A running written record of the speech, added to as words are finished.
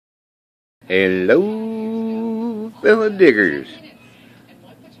Hello, fellow diggers.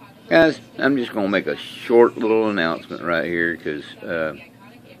 Guys, I'm just going to make a short little announcement right here because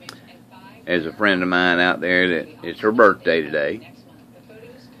there's a friend of mine out there that it's her birthday today,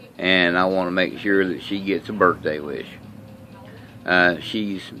 and I want to make sure that she gets a birthday wish.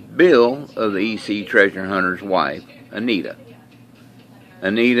 She's Bill of the EC Treasure Hunter's wife, Anita.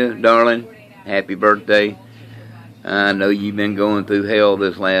 Anita, darling, happy birthday. I know you've been going through hell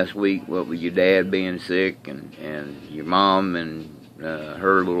this last week, what with your dad being sick and your mom and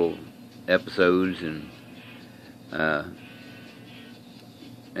her little episodes, and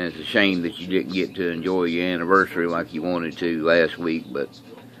it's a shame that you didn't get to enjoy your anniversary like you wanted to last week, but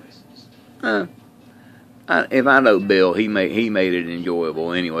if I know Bill, he made it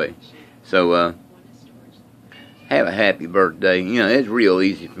enjoyable anyway. So have a happy birthday. You know, it's real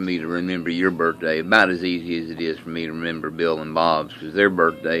easy for me to remember your birthday, about as easy as it is for me to remember Bill and Bob's, because their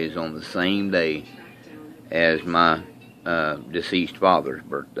birthday is on the same day as my deceased father's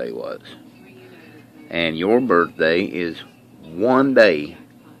birthday was. And your birthday is one day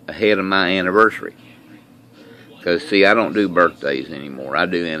ahead of my anniversary. Because, see, I don't do birthdays anymore. I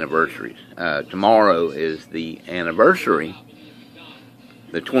do anniversaries. Tomorrow is the anniversary,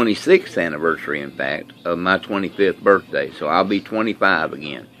 the 26th anniversary, in fact, of my 25th birthday. So I'll be 25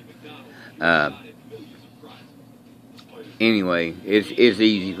 again. Anyway, it's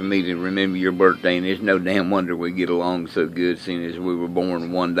easy for me to remember your birthday, and it's no damn wonder we get along so good, seeing as we were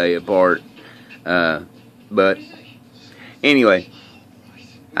born one day apart. But anyway,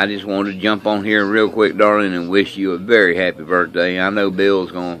 I just wanted to jump on here real quick, darling, and wish you a very happy birthday. I know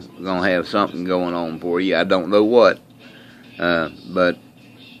Bill's gonna have something going on for you. I don't know what, but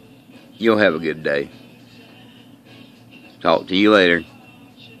you'll have a good day. Talk to you later.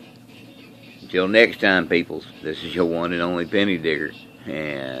 Until next time, peoples, this is your one and only Penny Digger,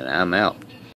 and I'm out.